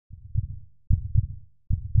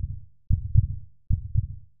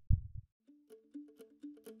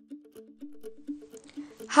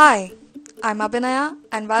Hi, I'm Abi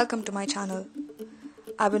and welcome to my channel.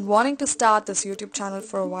 I've been wanting to start this YouTube channel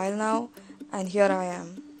for a while now and here I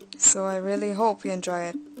am. So I really hope you enjoy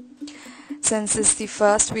it. Since this is the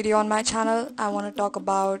first video on my channel, I want to talk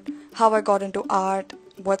about how I got into art,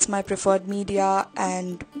 what's my preferred media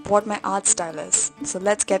and what my art style is. So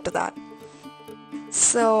let's get to that.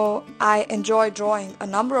 So I enjoy drawing a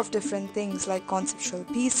number of different things like conceptual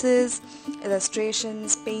pieces,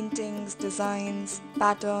 illustrations, paintings, designs,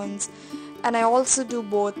 patterns, and I also do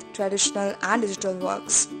both traditional and digital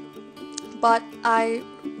works. But I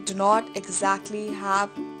do not exactly have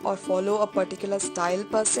or follow a particular style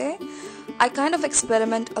per se. I kind of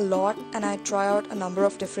experiment a lot and I try out a number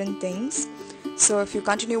of different things. So if you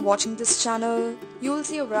continue watching this channel, you will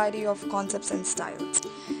see a variety of concepts and styles.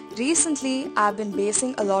 Recently, I've been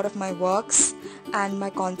basing a lot of my works and my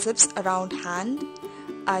concepts around hand.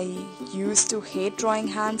 I used to hate drawing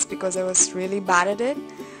hands because I was really bad at it.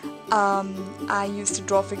 I used to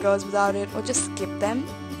draw figures without it or just skip them.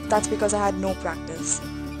 That's because I had no practice.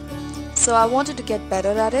 So I wanted to get better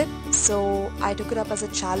at it, so I took it up as a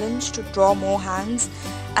challenge to draw more hands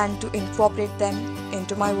and to incorporate them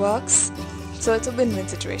into my works. So it's a win-win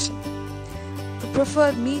situation. For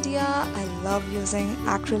preferred media, I love using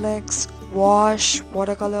acrylics, wash,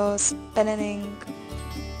 watercolors, pen and ink,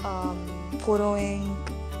 photo ink,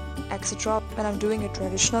 etc. when I'm doing a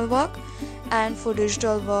traditional work. And for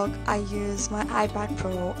digital work, I use my iPad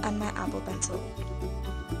Pro and my Apple Pencil.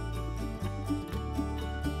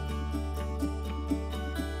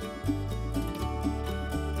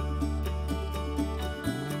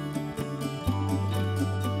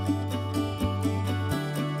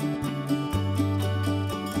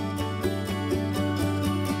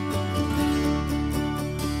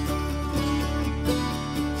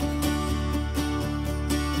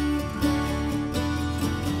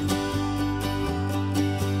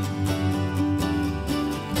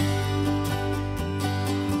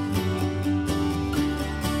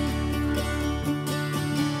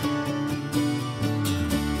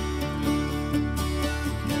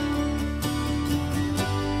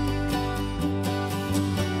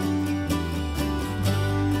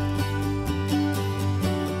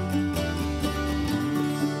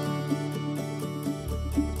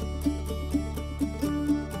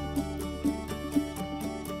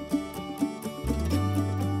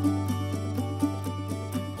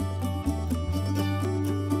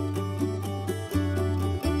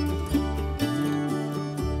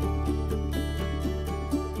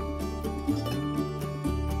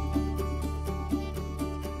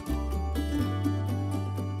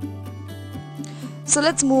 So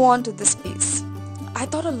let's move on to this piece. I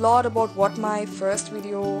thought a lot about what my first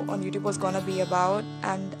video on YouTube was gonna be about,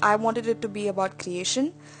 and I wanted it to be about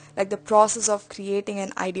creation, like the process of creating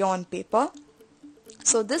an idea on paper.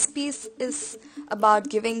 So this piece is about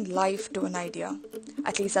giving life to an idea.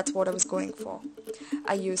 At least that's what I was going for.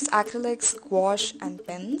 I used acrylics, gouache and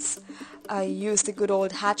pens. I used the good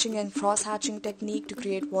old hatching and cross hatching technique to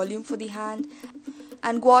create volume for the hand,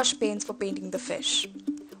 and gouache paints for painting the fish,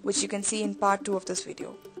 which you can see in part 2 of this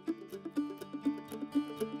video.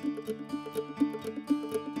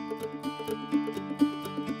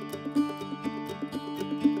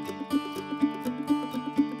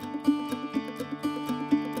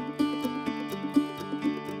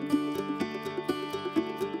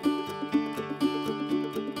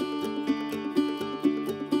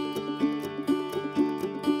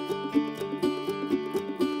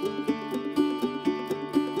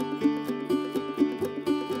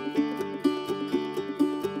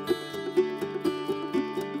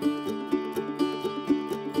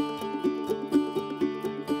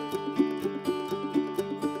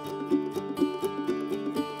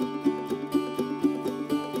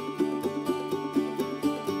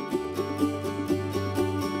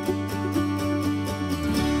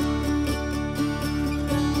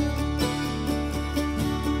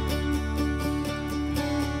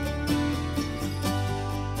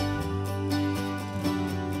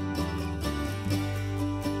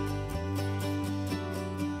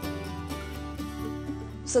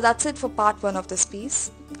 So that's it for part 1 of this piece.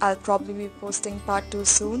 I'll probably be posting part 2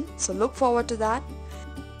 soon, so look forward to that.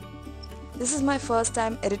 This is my first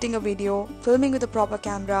time editing a video, filming with a proper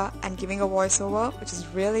camera and giving a voiceover, which is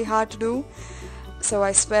really hard to do. So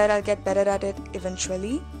I swear I'll get better at it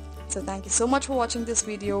eventually. So thank you so much for watching this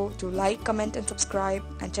video. Do like, comment and subscribe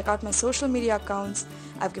and check out my social media accounts.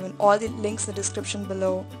 I've given all the links in the description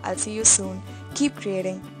below. I'll see you soon. Keep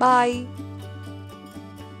creating. Bye!